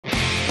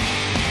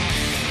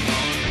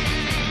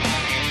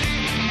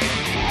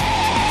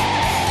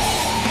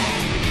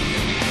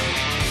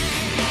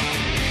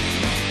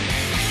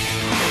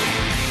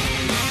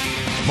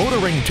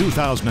Spring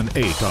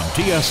 2008 on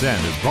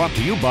TSN is brought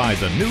to you by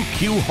the new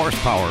Q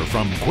horsepower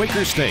from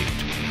Quaker State.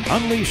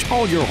 Unleash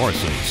all your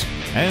horses.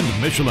 And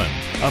Michelin,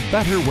 a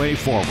better way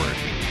forward.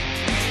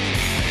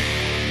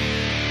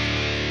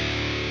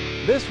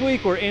 This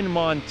week we're in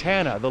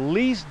Montana, the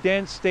least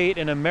dense state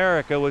in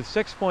America with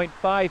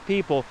 6.5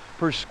 people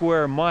per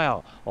square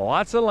mile.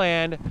 Lots of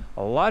land,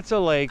 lots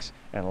of lakes,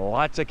 and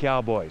lots of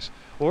cowboys.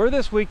 We're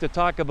this week to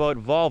talk about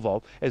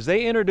Volvo as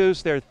they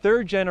introduce their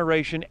third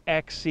generation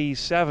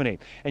XC70.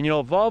 And you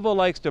know, Volvo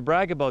likes to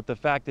brag about the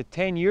fact that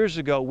 10 years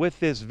ago with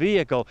this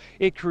vehicle,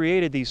 it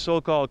created the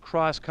so-called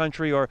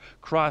cross-country or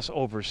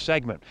crossover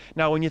segment.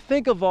 Now, when you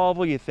think of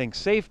Volvo, you think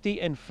safety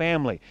and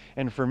family.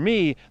 And for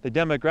me, the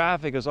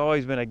demographic has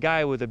always been a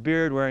guy with a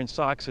beard wearing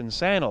socks and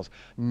sandals.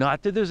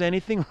 Not that there's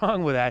anything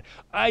wrong with that.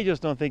 I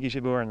just don't think you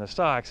should be wearing the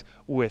socks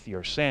with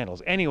your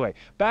sandals. Anyway,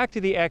 back to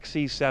the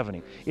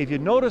XC70. If you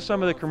notice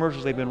some of the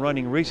commercials they've been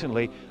running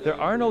recently, there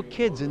are no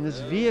kids in this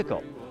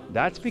vehicle.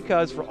 That's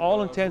because, for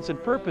all intents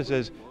and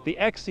purposes, the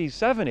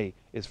XC70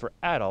 is for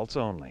adults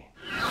only.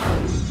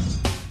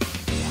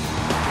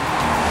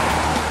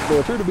 They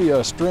appear to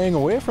be straying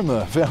away from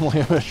the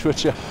family image,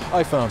 which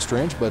I found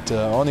strange, but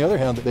on the other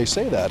hand, they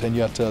say that, and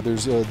yet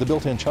there's the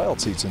built-in child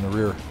seats in the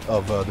rear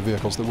of the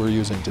vehicles that we're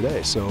using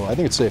today. So I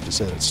think it's safe to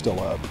say that it's still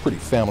a pretty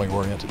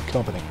family-oriented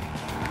company.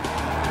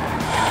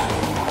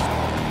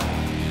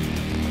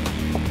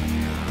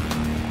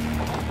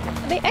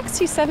 The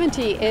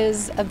XC70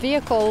 is a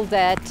vehicle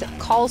that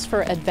calls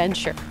for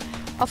adventure.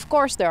 Of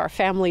course, there are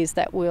families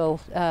that will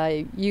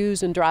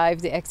use and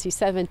drive the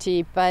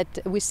XC70, but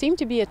we seem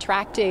to be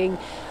attracting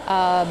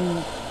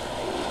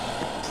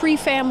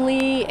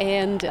pre-family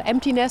and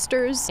empty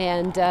nesters,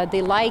 and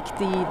they like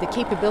the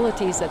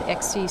capabilities that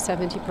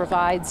XC70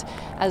 provides,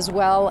 as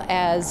well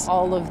as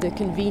all of the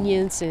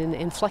convenience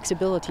and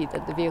flexibility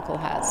that the vehicle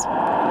has.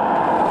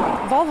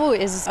 Volvo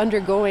is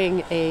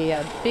undergoing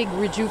a big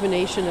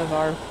rejuvenation of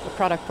our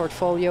product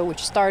portfolio,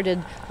 which started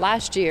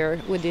last year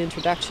with the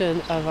introduction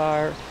of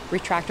our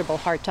retractable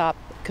hardtop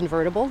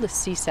convertible, the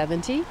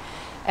C70.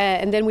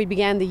 And then we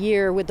began the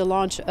year with the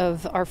launch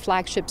of our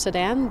flagship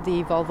sedan,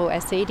 the Volvo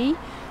S80,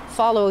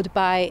 followed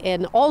by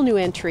an all-new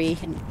entry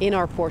in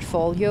our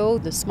portfolio,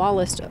 the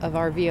smallest of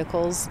our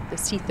vehicles, the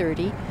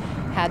C30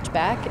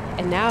 hatchback,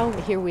 and now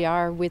here we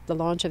are with the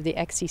launch of the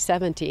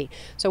XC70.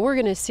 So we're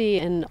going to see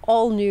an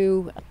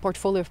all-new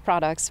portfolio of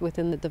products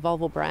within the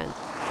Volvo brand.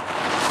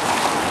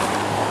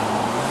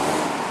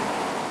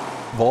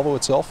 Volvo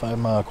itself,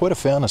 I'm quite a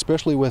fan,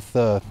 especially with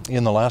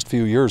in the last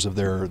few years of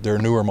their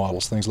newer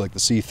models, things like the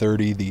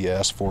C30, the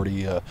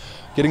S40,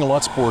 getting a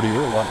lot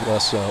sportier, a lot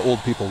less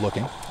old people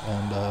looking,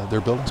 and they're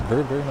building some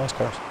very, very nice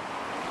cars.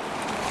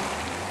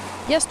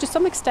 Yes, to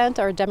some extent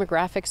our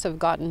demographics have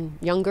gotten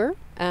younger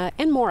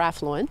and more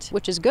affluent,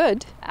 which is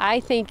good.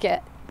 I think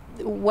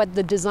what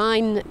the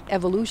design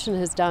evolution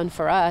has done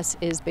for us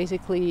is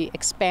basically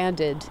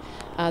expanded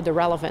the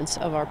relevance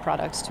of our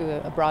products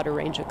to a broader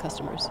range of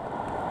customers.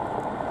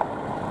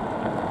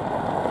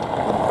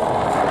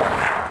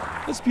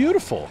 It's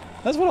beautiful.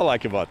 That's what I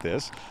like about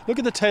this. Look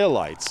at the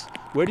taillights.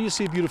 Where do you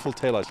see beautiful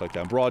taillights like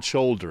that? Broad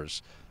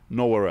shoulders.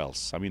 Nowhere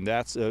else. I mean,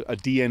 that's a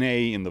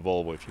DNA in the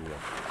Volvo, if you will.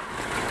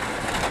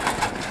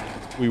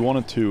 We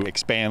wanted to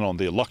expand on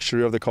the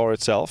luxury of the car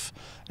itself,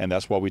 and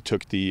that's why we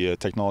took the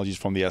technologies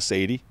from the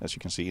S80, as you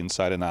can see,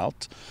 inside and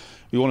out.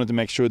 We wanted to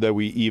make sure that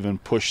we even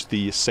push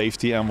the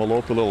safety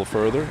envelope a little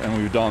further, and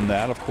we've done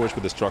that, of course,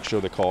 with the structure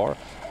of the car,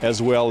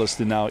 as well as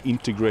the now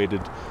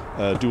integrated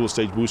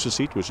dual-stage booster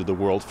seat, which is the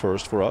world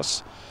first for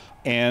us.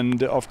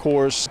 And, of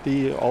course,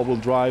 the all-wheel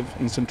drive,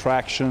 instant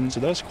traction. So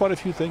there's quite a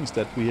few things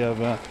that we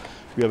have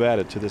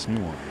added to this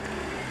new one.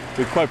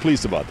 We're quite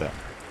pleased about that.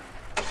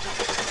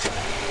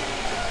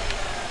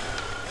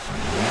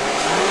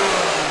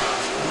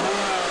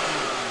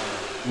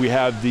 We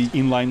have the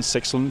inline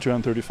 6-cylinder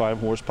 235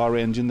 horsepower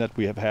engine that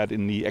we have had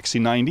in the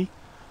XC90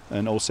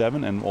 in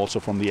 07 and also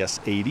from the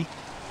S80.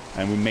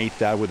 And we made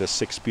that with a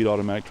 6-speed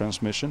automatic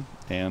transmission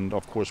and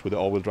of course with the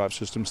all-wheel drive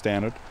system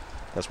standard.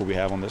 That's what we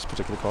have on this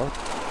particular car.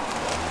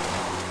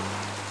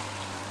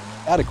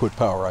 Adequate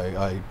power.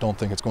 I don't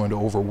think it's going to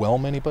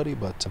overwhelm anybody,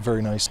 but it's a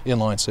very nice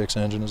inline 6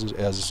 engine,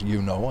 as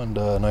you know, and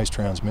a nice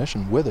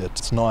transmission with it.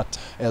 It's not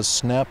as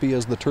snappy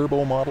as the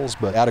turbo models,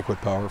 but adequate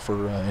power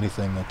for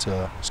anything that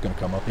is going to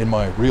come up in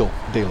my real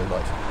daily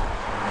life.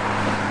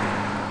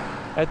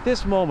 At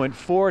this moment,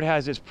 Ford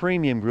has its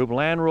premium group,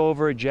 Land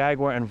Rover,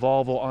 Jaguar, and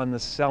Volvo on the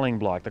selling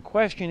block. The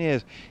question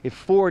is, if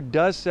Ford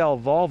does sell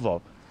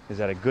Volvo, is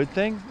that a good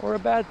thing or a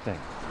bad thing?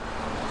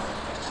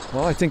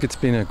 Well, I think it's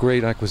been a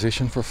great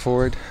acquisition for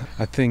Ford.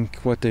 I think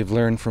what they've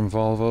learned from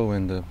Volvo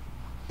and the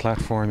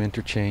platform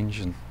interchange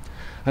and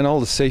all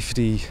the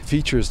safety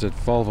features that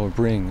Volvo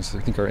brings, I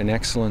think are an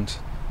excellent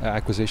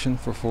acquisition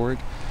for Ford.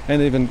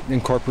 And they've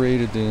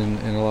incorporated in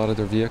a lot of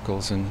their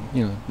vehicles, and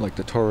you know, like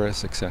the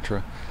Taurus,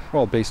 etc.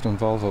 All based on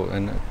Volvo,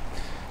 and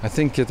I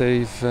think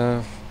they've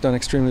done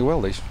extremely well.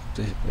 They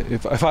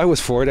if I was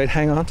Ford, I'd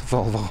hang on to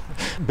Volvo.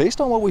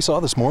 Based on what we saw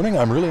this morning,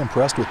 I'm really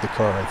impressed with the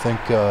car. I think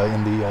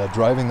in the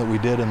driving that we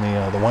did in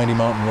the windy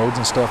mountain roads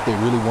and stuff, they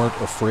really weren't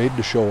afraid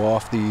to show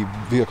off the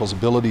vehicle's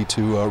ability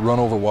to run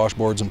over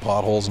washboards and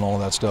potholes and all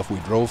of that stuff. We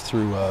drove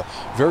through a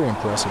very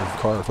impressive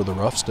car for the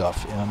rough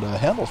stuff, and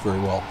handles very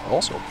well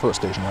also for a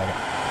station wagon.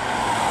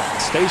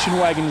 Station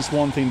wagon is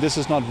one thing. This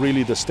is not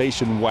really the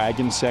station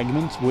wagon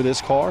segment with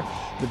this car,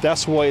 but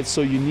that's why it's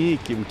so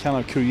unique. We kind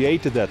of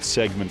created that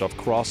segment of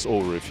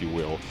crossover, if you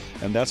will,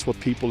 and that's what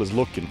people is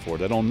looking for.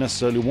 They don't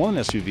necessarily want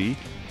an SUV,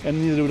 and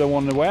neither do they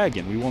want a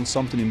wagon. We want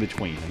something in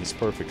between, and it's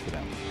perfect for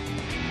them.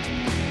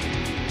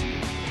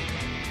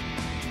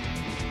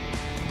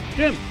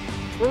 Jim,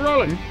 we're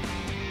rolling.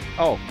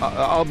 Oh,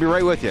 I'll be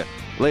right with you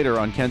later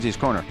on Kenzie's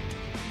Corner.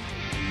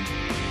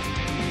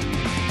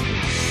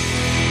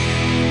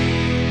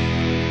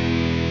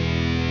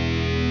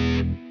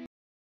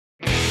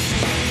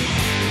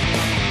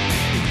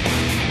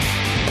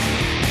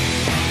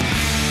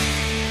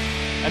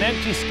 An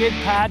empty skid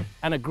pad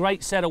and a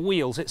great set of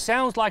wheels. It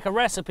sounds like a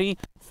recipe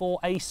for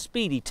a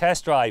speedy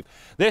test drive.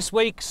 This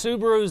week,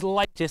 Subaru's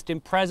latest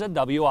Impreza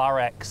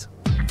WRX.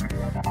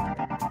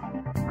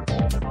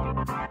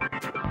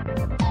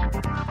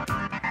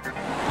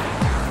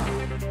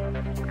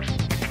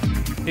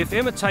 If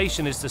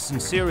imitation is the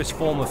sincerest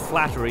form of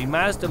flattery,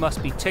 Mazda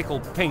must be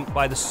tickled pink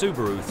by the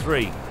Subaru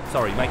 3.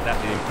 Sorry, make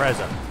that the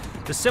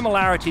Impreza. The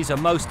similarities are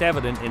most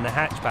evident in the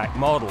hatchback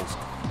models.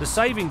 The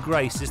saving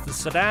grace is the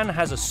sedan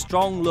has a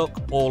strong look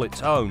all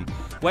its own.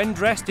 When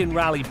dressed in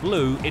rally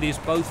blue, it is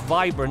both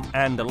vibrant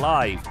and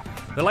alive.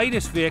 The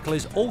latest vehicle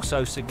is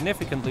also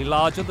significantly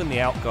larger than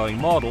the outgoing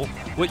model,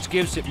 which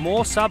gives it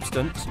more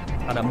substance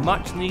and a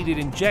much-needed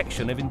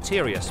injection of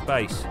interior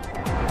space.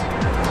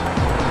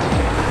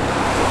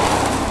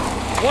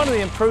 One of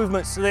the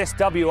improvements to this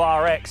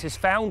WRX is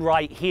found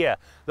right here.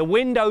 The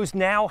windows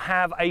now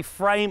have a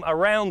frame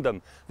around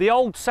them. The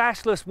old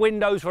sashless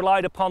windows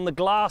relied upon the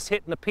glass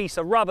hitting a piece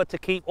of rubber to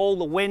keep all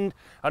the wind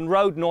and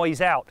road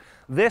noise out.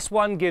 This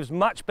one gives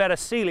much better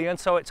sealing, and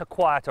so it's a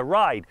quieter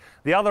ride.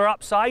 The other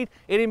upside,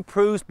 it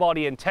improves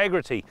body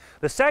integrity.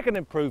 The second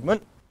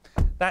improvement,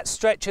 that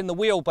stretch in the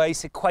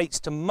wheelbase equates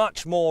to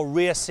much more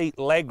rear seat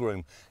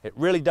legroom. It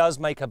really does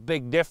make a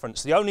big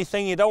difference. The only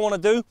thing you don't want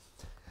to do,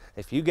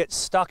 if you get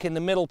stuck in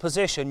the middle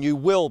position, you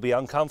will be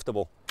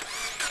uncomfortable.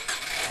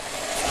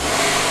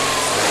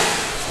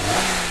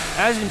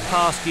 As in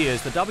past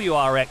years, the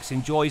WRX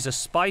enjoys a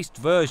spiced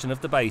version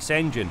of the base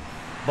engine.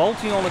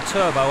 Bolting on a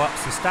turbo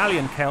ups the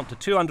stallion count to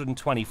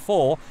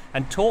 224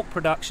 and torque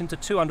production to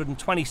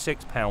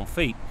 226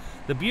 pound-feet.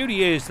 The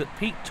beauty is that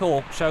peak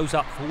torque shows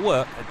up for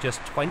work at just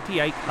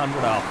 2,800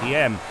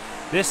 RPM.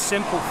 This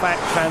simple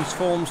fact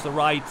transforms the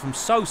ride from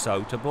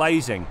so-so to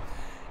blazing.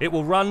 It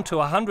will run to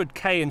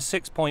 100k in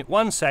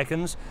 6.1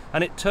 seconds,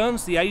 and it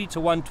turns the 80 to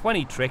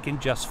 120 trick in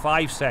just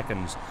 5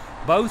 seconds.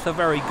 Both are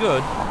very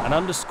good and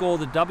underscore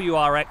the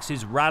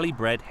WRX's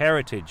rally-bred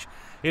heritage.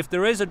 If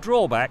there is a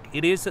drawback,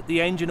 it is that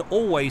the engine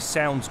always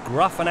sounds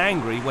gruff and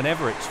angry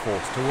whenever it's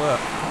forced to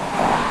work.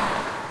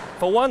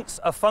 For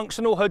once, a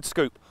functional hood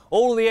scoop.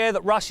 All of the air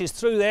that rushes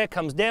through there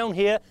comes down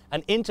here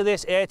and into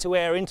this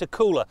air-to-air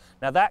intercooler.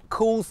 Now that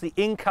cools the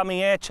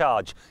incoming air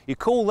charge. You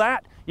cool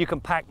that, you can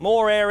pack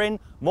more air in,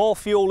 more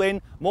fuel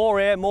in, more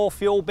air, more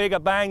fuel, bigger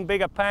bang,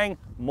 bigger pang,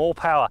 more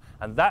power.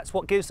 And that's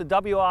what gives the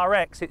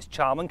WRX its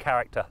charm and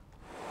character.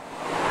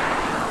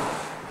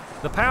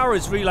 The power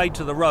is relayed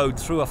to the road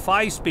through a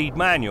 5-speed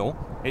manual,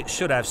 it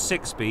should have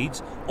 6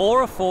 speeds,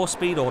 or a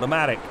 4-speed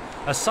automatic.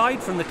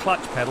 Aside from the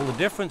clutch pedal, the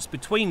difference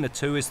between the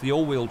two is the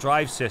all-wheel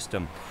drive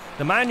system.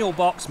 The manual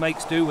box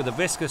makes do with a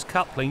viscous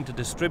coupling to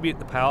distribute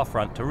the power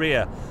front to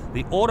rear.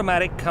 The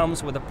automatic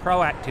comes with a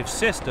proactive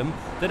system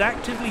that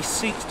actively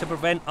seeks to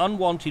prevent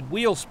unwanted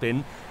wheel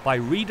spin by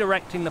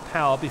redirecting the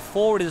power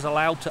before it is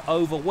allowed to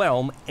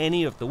overwhelm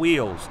any of the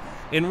wheels.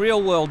 In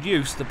real-world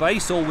use, the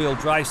base all-wheel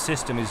drive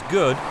system is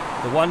good,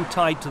 the one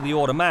tied to the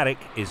automatic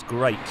is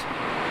great.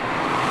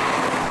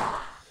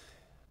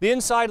 The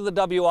inside of the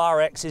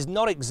WRX is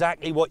not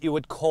exactly what you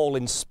would call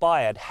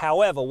inspired.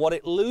 However, what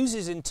it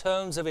loses in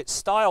terms of its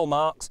style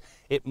marks,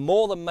 it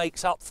more than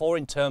makes up for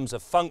in terms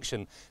of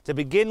function. To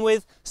begin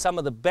with, some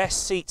of the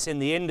best seats in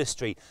the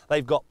industry.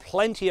 They've got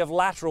plenty of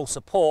lateral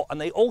support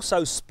and they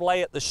also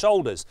splay at the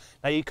shoulders.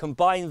 Now you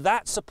combine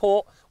that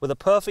support with a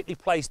perfectly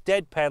placed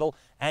dead pedal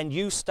and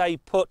you stay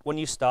put when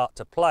you start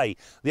to play.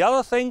 The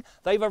other thing,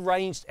 they've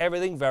arranged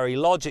everything very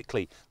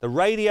logically. The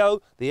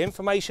radio, the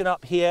information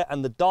up here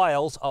and the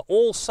dials are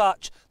all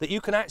such that you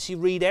can actually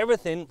read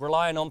everything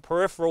relying on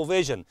peripheral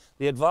vision.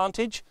 The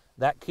advantage?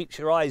 That keeps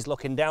your eyes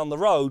looking down the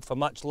road for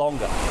much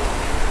longer.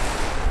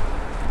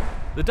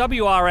 The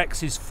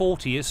WRX's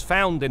faulty is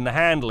found in the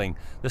handling.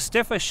 The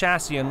stiffer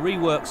chassis and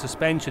reworked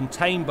suspension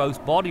tame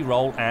both body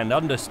roll and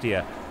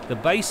understeer. The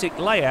basic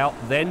layout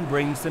then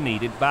brings the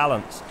needed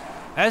balance.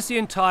 As the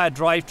entire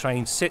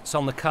drivetrain sits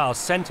on the car's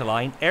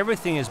centerline,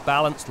 everything is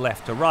balanced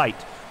left to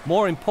right.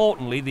 More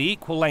importantly, the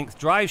equal-length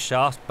drive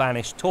shafts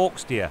banish torque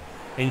steer.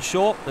 In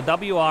short, the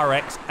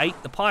WRX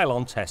ate the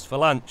pylon test for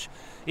lunch.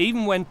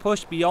 Even when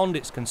pushed beyond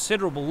its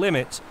considerable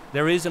limits,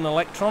 there is an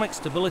electronic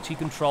stability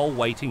control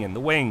waiting in the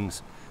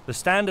wings. The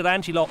standard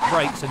anti-lock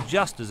brakes are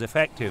just as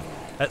effective.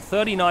 At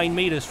 39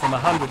 meters from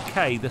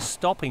 100k, the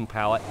stopping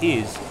power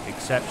is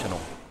exceptional.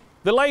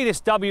 The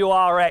latest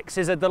WRX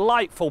is a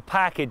delightful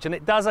package, and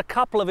it does a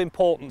couple of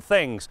important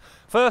things.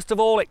 First of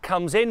all, it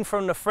comes in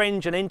from the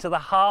fringe and into the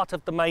heart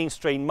of the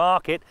mainstream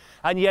market,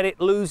 and yet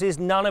it loses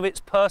none of its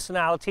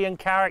personality and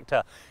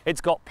character. It's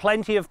got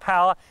plenty of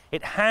power,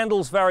 it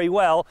handles very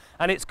well,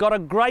 and it's got a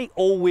great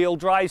all-wheel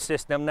drive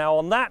system. Now,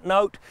 on that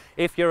note,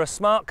 if you're a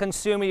smart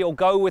consumer, you'll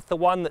go with the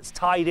one that's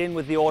tied in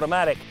with the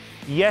automatic.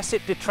 Yes,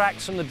 it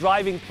detracts from the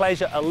driving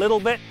pleasure a little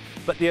bit,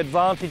 but the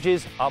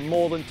advantages are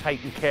more than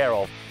taken care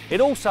of. It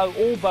also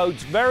all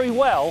bodes very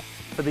well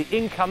for the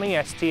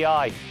incoming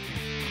STI.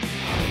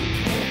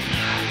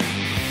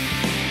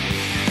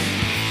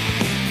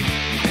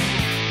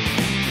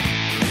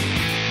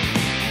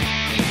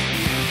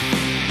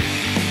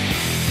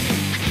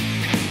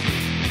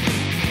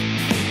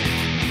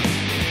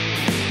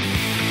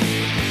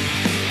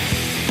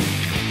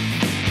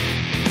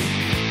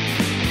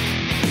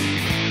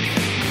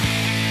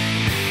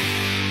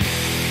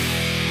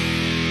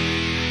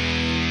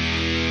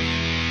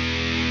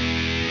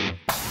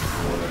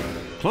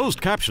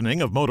 Closed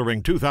captioning of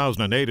Motoring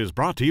 2008 is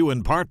brought to you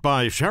in part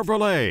by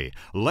Chevrolet.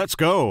 Let's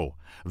go.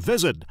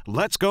 Visit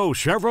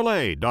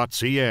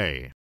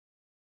letsgochevrolet.ca.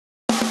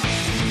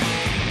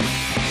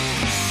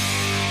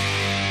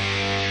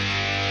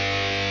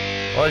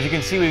 Well, as you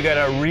can see, we've got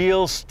a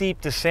real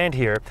steep descent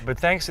here, but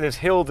thanks to this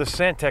hill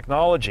descent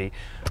technology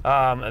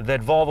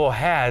that Volvo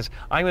has,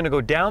 I'm going to go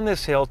down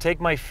this hill,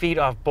 take my feet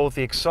off both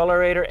the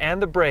accelerator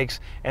and the brakes,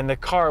 and the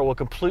car will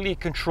completely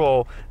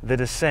control the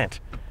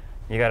descent.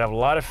 You got to have a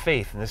lot of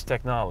faith in this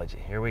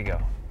technology. Here we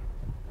go.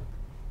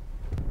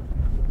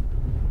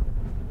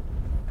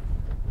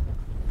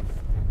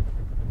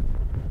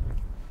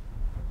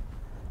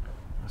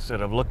 Instead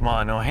of look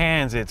ma no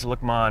hands, it's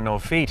look ma no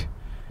feet.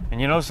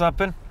 And you know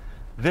something?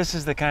 This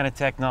is the kind of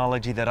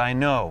technology that I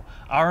know.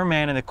 Our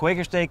man in the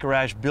Quaker State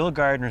garage, Bill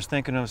Gardiner, is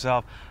thinking to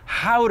himself,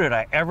 how did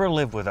I ever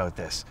live without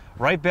this?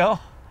 Right, Bill?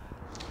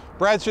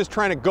 Brad's just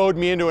trying to goad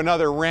me into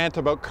another rant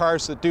about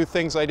cars that do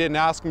things I didn't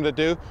ask him to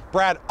do.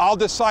 Brad, I'll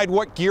decide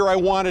what gear I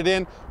want it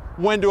in,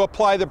 when to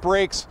apply the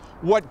brakes,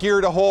 what gear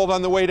to hold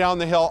on the way down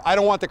the hill. I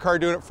don't want the car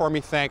doing it for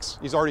me, thanks.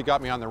 He's already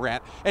got me on the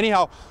rant.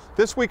 Anyhow,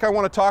 this week I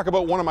want to talk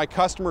about one of my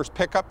customers'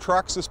 pickup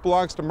trucks. This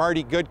belongs to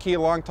Marty Goodkey, a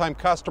longtime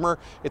customer.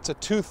 It's a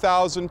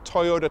 2000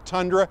 Toyota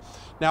Tundra.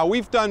 Now,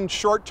 we've done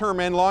short-term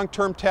and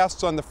long-term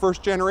tests on the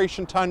first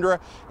generation Tundra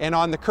and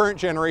on the current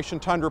generation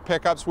Tundra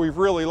pickups. We've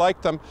really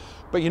liked them.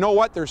 But you know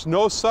what? There's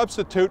no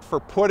substitute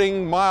for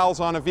putting miles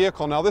on a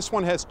vehicle. Now, this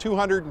one has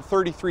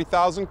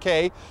 233,000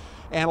 K,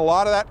 and a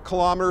lot of that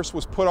kilometers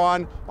was put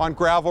on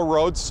gravel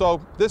roads,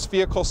 so this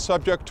vehicle's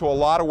subject to a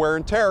lot of wear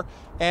and tear,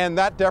 and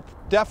that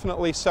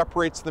definitely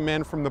separates the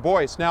men from the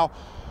boys. Now,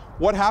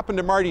 what happened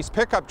to Marty's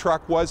pickup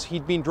truck was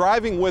he'd been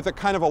driving with a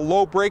kind of a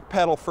low brake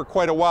pedal for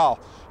quite a while.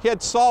 He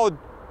had solid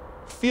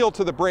feel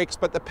to the brakes,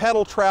 but the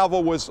pedal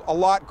travel was a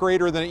lot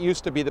greater than it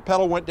used to be. The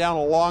pedal went down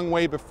a long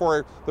way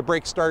before the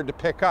brakes started to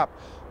pick up.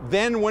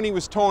 Then when he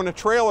was towing a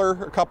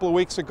trailer a couple of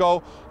weeks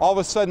ago, all of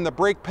a sudden the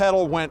brake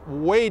pedal went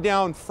way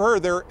down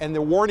further and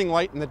the warning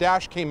light in the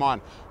dash came on.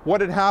 What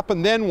had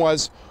happened then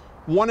was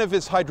one of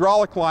his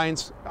hydraulic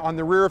lines on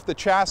the rear of the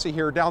chassis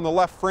here down the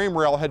left frame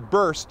rail had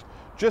burst.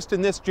 Just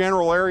in this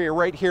general area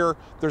right here,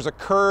 there's a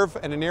curve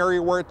and an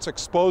area where it's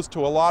exposed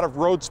to a lot of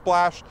road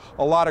splash,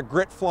 a lot of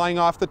grit flying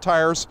off the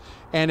tires,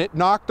 and it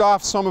knocked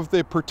off some of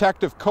the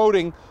protective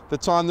coating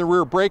that's on the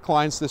rear brake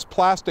lines, this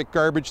plastic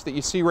garbage that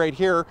you see right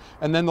here,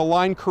 and then the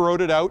line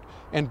corroded out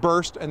and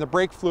burst and the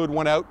brake fluid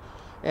went out,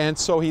 and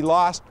so he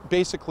lost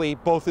basically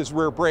both his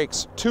rear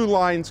brakes. Two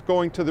lines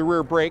going to the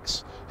rear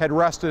brakes had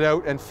rusted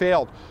out and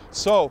failed.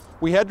 So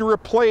we had to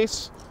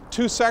replace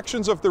two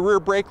sections of the rear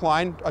brake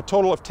line, a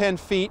total of 10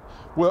 feet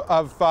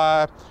of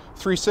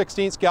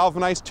 3/16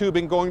 galvanized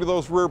tubing going to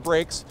those rear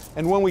brakes.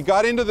 And when we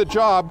got into the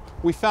job,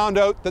 we found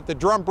out that the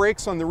drum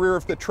brakes on the rear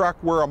of the truck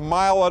were a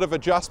mile out of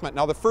adjustment.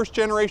 Now, the first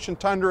generation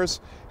Tundras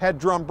had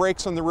drum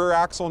brakes on the rear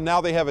axle.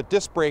 Now they have a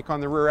disc brake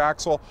on the rear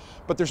axle.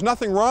 But there's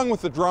nothing wrong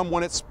with the drum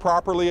when it's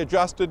properly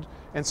adjusted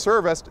and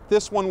serviced.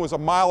 This one was a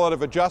mile out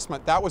of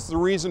adjustment. That was the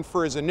reason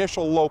for his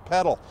initial low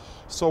pedal.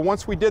 So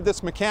once we did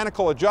this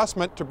mechanical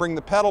adjustment to bring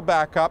the pedal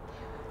back up,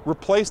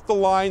 replaced the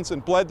lines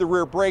and bled the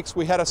rear brakes,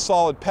 we had a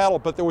solid pedal.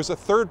 But there was a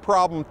third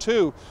problem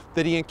too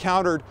that he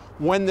encountered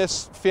when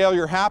this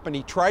failure happened.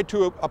 He tried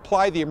to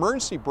apply the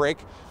emergency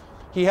brake.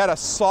 He had a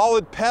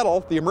solid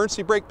pedal. The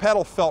emergency brake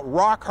pedal felt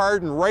rock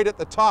hard and right at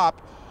the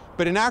top,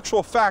 but in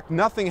actual fact,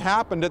 nothing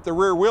happened at the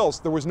rear wheels.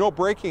 There was no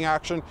braking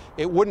action.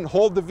 It wouldn't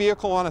hold the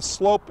vehicle on a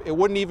slope. It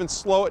wouldn't even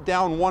slow it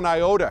down one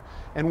iota.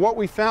 And what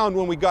we found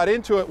when we got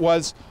into it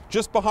was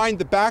just behind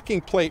the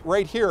backing plate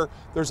right here,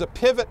 there's a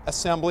pivot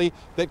assembly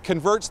that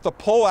converts the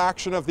pull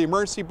action of the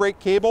emergency brake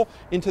cable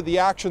into the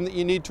action that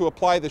you need to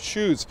apply the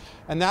shoes.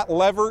 And that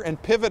lever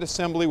and pivot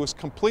assembly was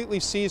completely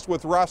seized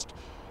with rust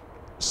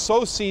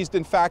so seized,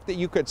 in fact, that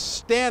you could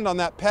stand on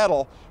that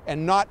pedal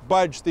and not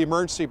budge the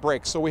emergency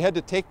brake. So we had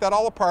to take that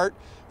all apart,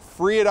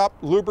 free it up,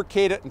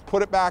 lubricate it, and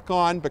put it back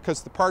on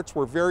because the parts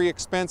were very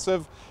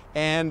expensive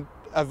and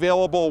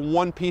available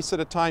one piece at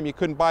a time. You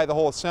couldn't buy the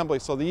whole assembly.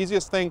 So the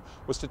easiest thing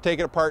was to take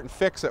it apart and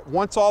fix it.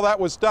 Once all that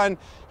was done,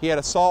 he had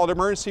a solid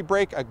emergency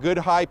brake, a good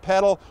high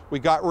pedal. We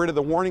got rid of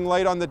the warning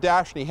light on the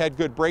dash and he had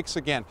good brakes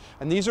again.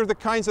 And these are the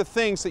kinds of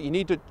things that you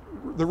need to,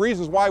 the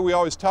reasons why we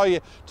always tell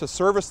you to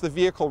service the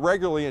vehicle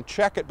regularly and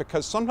check it,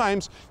 because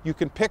sometimes you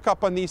can pick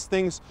up on these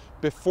things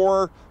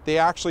before they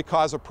actually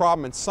cause a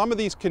problem. And some of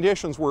these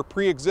conditions were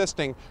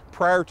pre-existing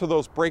prior to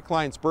those brake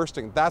lines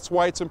bursting. That's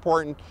why it's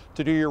important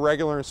to do your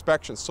regular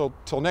inspections. So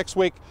till next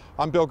week,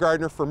 I'm Bill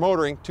Gardiner for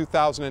Motoring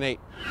 2008.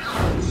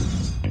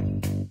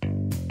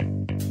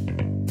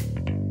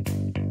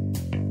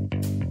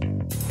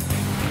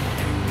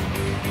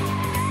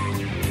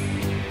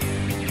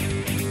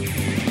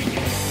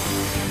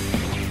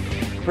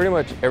 Pretty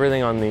much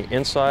everything on the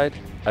inside,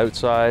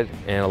 outside,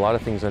 and a lot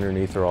of things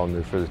underneath are all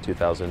new for the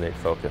 2008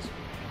 Focus.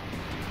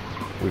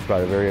 We've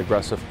got a very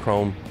aggressive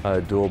chrome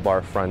dual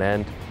bar front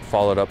end,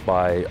 followed up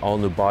by all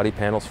new body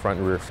panels, front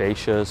and rear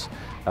fascias,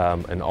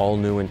 an all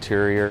new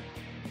interior,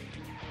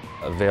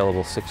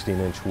 available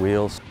 16-inch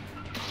wheels.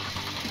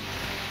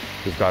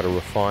 We've got a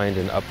refined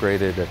and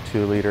upgraded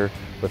 2-liter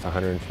with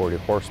 140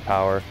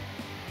 horsepower.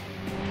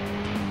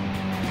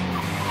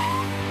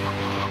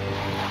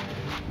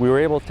 We were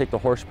able to take the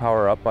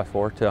horsepower up by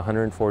 4 to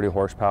 140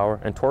 horsepower,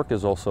 and torque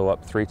is also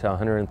up 3 to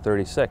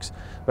 136.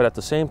 But at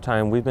the same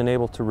time, we've been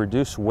able to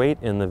reduce weight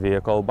in the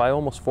vehicle by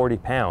almost 40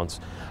 pounds.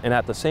 And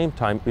at the same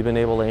time, we've been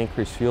able to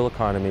increase fuel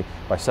economy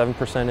by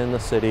 7% in the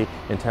city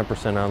and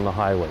 10% on the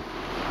highway.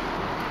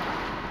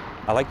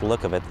 I like the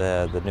look of it.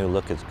 The new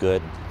look is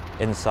good.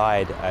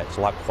 Inside, it's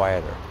a lot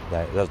quieter.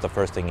 That was the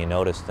first thing you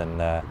noticed, and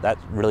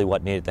that's really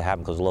what needed to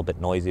happen because it was a little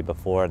bit noisy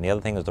before. And the other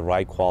thing is the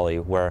ride quality,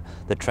 where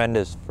the trend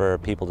is for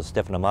people to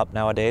stiffen them up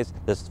nowadays.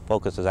 This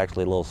Focus is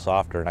actually a little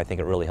softer, and I think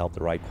it really helped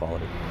the ride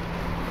quality.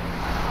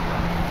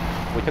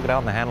 We took it out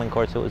on the handling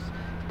course. It was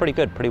pretty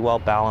good, pretty well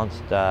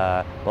balanced.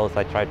 I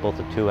tried both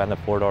the 2- and the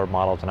 4-door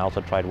models, and I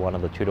also tried one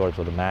of the 2 doors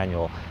with a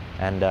manual.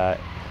 And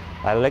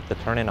I liked the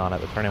turn-in on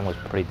it. The turn-in was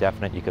pretty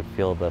definite. You could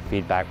feel the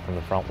feedback from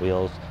the front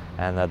wheels,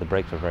 and the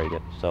brakes were very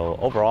good. So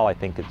overall, I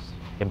think it's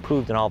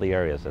improved in all the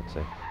areas, I'd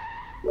say.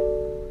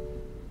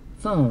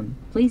 Phone,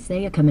 please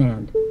say a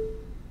command.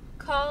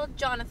 Call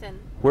Jonathan.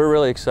 We're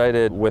really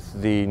excited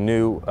with the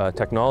new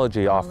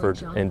technology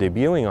offered and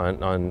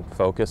debuting on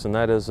Focus, and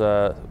that is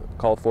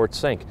called Ford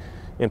Sync.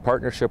 In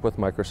partnership with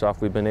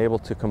Microsoft, we've been able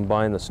to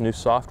combine this new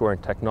software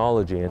and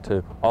technology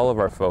into all of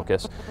our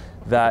Focus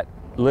that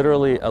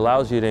literally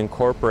allows you to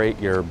incorporate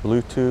your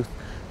Bluetooth,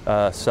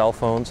 cell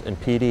phones and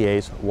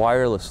PDAs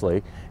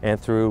wirelessly and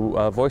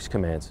through voice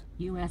commands.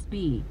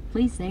 USB,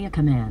 please say a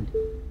command.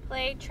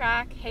 Play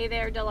track, Hey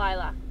There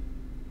Delilah.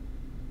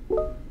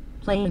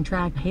 Play and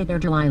track, Hey There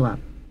Delilah.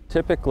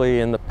 Typically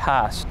in the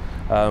past,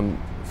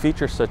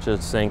 features such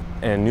as Sync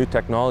and new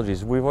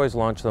technologies, we've always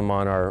launched them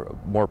on our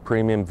more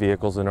premium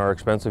vehicles and our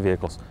expensive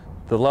vehicles.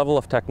 The level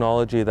of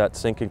technology that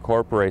Sync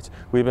incorporates,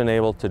 we've been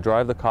able to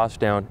drive the cost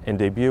down and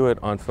debut it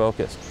on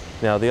Focus.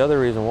 Now, the other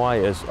reason why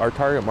is our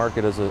target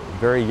market is a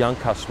very young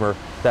customer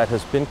that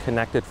has been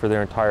connected for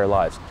their entire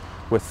lives.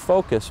 With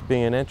Focus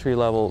being an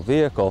entry-level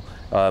vehicle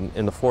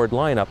in the Ford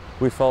lineup,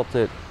 we felt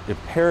it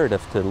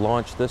imperative to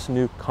launch this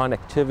new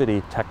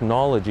connectivity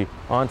technology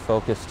on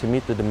Focus to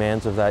meet the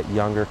demands of that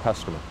younger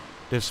customer.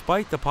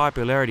 Despite the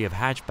popularity of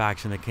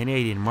hatchbacks in the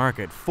Canadian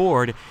market,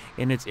 Ford,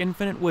 in its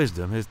infinite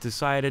wisdom, has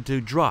decided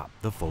to drop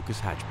the Focus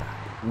hatchback.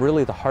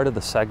 Really, the heart of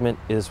the segment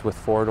is with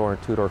 4-door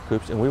and 2-door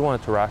coupes, and we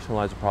wanted to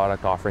rationalize the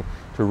product offering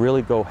to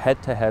really go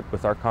head-to-head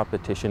with our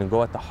competition and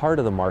go at the heart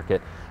of the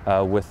market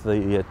with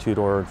the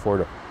 2-door and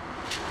 4-door.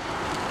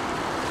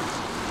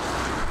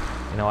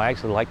 You know, I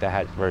actually like the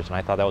hatch version.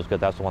 I thought that was good.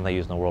 That's the one they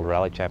used in the World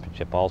Rally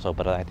Championship also,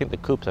 but I think the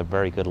coupe's a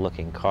very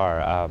good-looking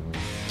car.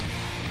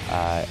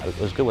 It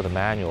was good with a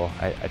manual.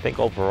 I think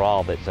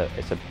overall it's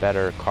a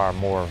better car,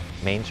 more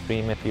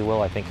mainstream, if you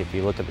will. I think if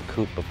you look at the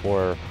coupe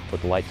before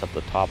with the lights up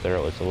the top there,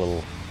 it was a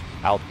little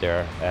out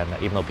there, and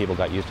even though people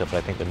got used to it, but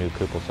I think the new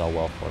coupe will sell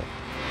well for it.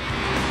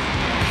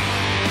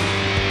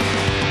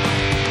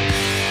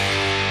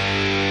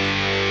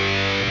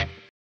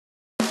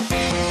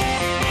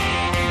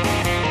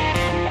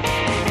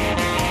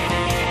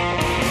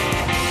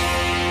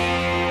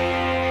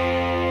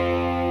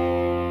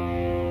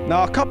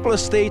 Now, a couple of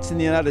states in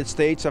the United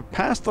States have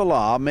passed a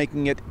law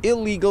making it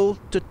illegal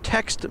to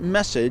text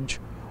message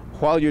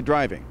while you're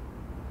driving.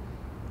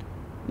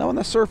 Now, on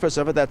the surface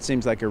of it, that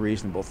seems like a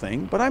reasonable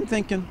thing, but I'm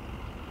thinking,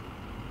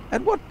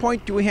 at what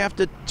point do we have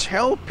to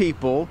tell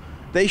people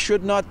they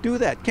should not do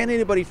that? Can't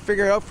anybody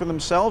figure out for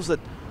themselves that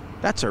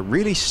that's a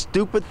really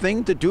stupid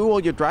thing to do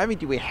while you're driving?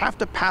 Do we have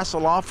to pass a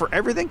law for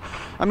everything?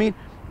 I mean,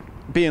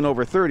 being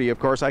over 30, of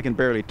course, I can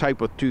barely type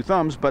with 2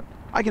 thumbs, but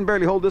I can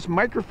barely hold this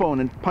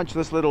microphone and punch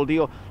this little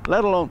deal,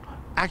 let alone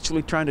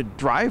actually trying to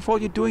drive while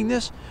you're doing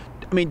this.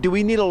 I mean, do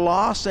we need a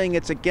law saying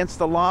it's against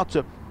the law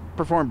to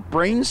perform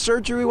brain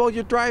surgery while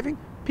you're driving?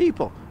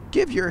 People,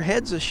 give your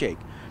heads a shake.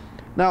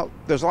 Now,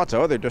 there's lots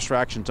of other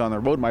distractions on the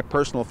road. My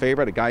personal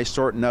favorite, a guy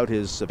sorting out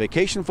his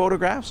vacation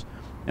photographs.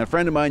 And a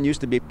friend of mine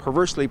used to be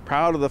perversely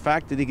proud of the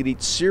fact that he could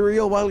eat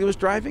cereal while he was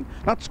driving.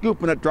 Not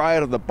scooping it dry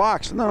out of the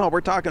box. No,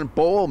 we're talking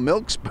bowl,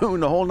 milk, spoon,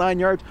 the whole 9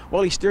 yards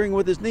while he's steering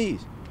with his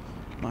knees.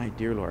 My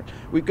dear Lord,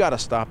 we've got to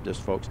stop this,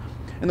 folks.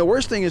 And the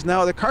worst thing is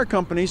now the car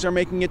companies are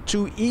making it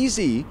too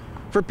easy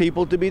for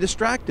people to be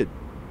distracted.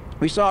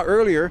 We saw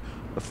earlier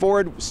the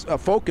Ford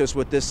Focus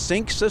with this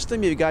sync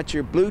system. You got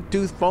your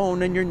Bluetooth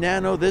phone and your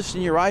Nano this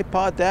and your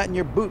iPod that, and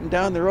you're booting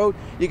down the road.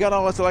 You got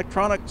all this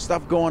electronic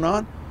stuff going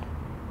on.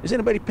 Is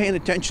anybody paying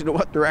attention to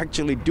what they're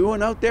actually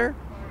doing out there?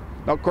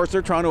 Now, of course,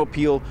 they're trying to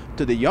appeal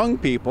to the young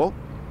people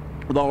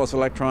with all this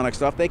electronic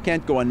stuff. They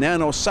can't go a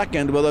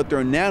nanosecond without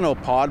their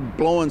nanopod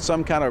blowing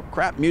some kind of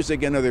crap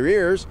music into their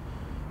ears.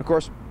 Of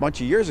course, a bunch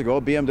of years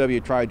ago,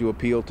 BMW tried to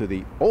appeal to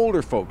the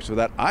older folks with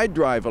that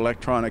iDrive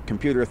electronic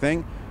computer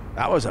thing.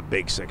 That was a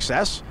big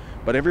success,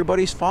 but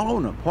everybody's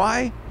following them.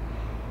 Why?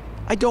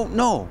 I don't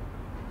know.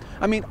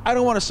 I mean, I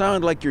don't want to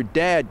sound like your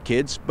dad,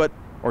 kids,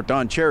 or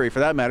Don Cherry for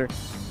that matter,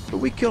 but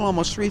we kill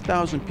almost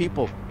 3,000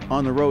 people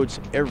on the roads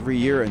every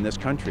year in this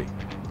country.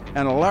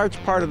 And a large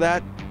part of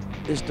that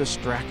is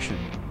distraction.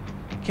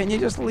 Can you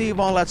just leave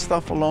all that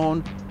stuff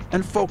alone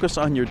and focus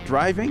on your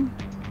driving?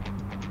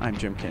 I'm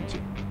Jim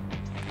Kinsey.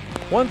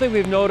 One thing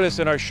we've noticed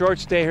in our short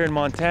stay here in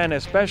Montana,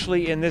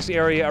 especially in this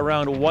area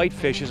around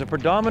Whitefish, is a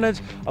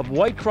predominance of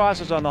white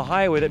crosses on the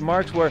highway that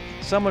marks where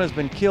someone has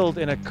been killed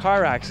in a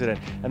car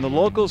accident. And the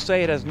locals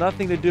say it has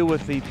nothing to do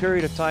with the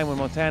period of time when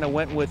Montana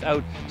went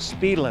without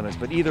speed limits.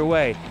 But either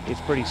way,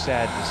 it's pretty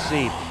sad to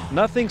see.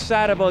 Nothing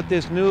sad about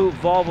this new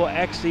Volvo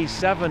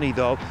XC70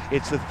 though.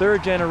 It's the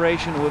third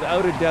generation.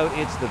 Without a doubt,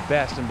 it's the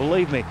best. And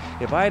believe me,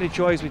 if I had a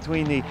choice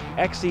between the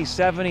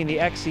XC70 and the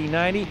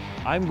XC90,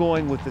 I'm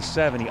going with the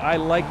 70. I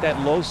like that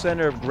low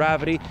center of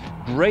gravity,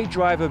 great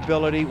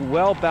drivability,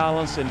 well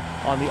balanced, and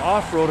on the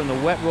off-road and the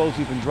wet roads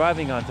we've been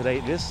driving on today,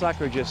 this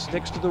sucker just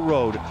sticks to the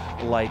road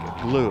like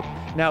glue.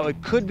 Now,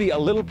 it could be a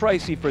little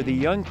pricey for the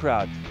young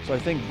crowd, so I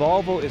think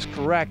Volvo is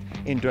correct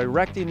in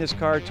directing this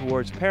car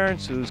towards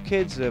parents whose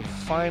kids have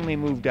finally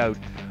moved out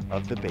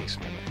of the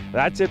basement.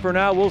 That's it for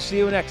now. We'll see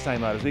you next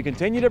time out as we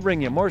continue to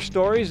bring you more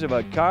stories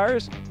about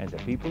cars and the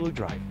people who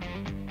drive them.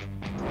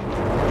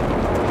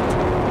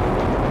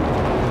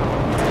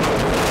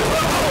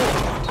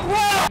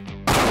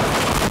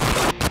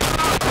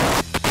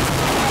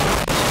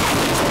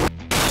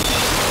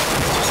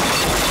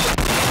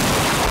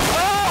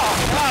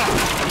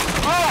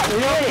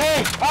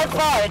 I'm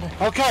fine.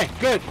 Okay,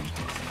 good.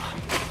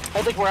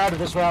 I think we're out of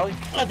this rally.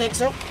 I think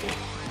so.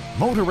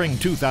 Motoring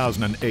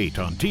 2008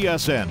 on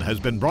TSN has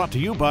been brought to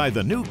you by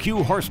the new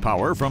Q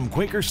horsepower from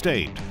Quaker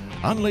State.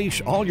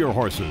 Unleash all your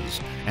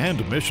horses.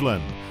 And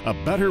Michelin, a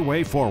better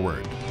way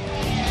forward.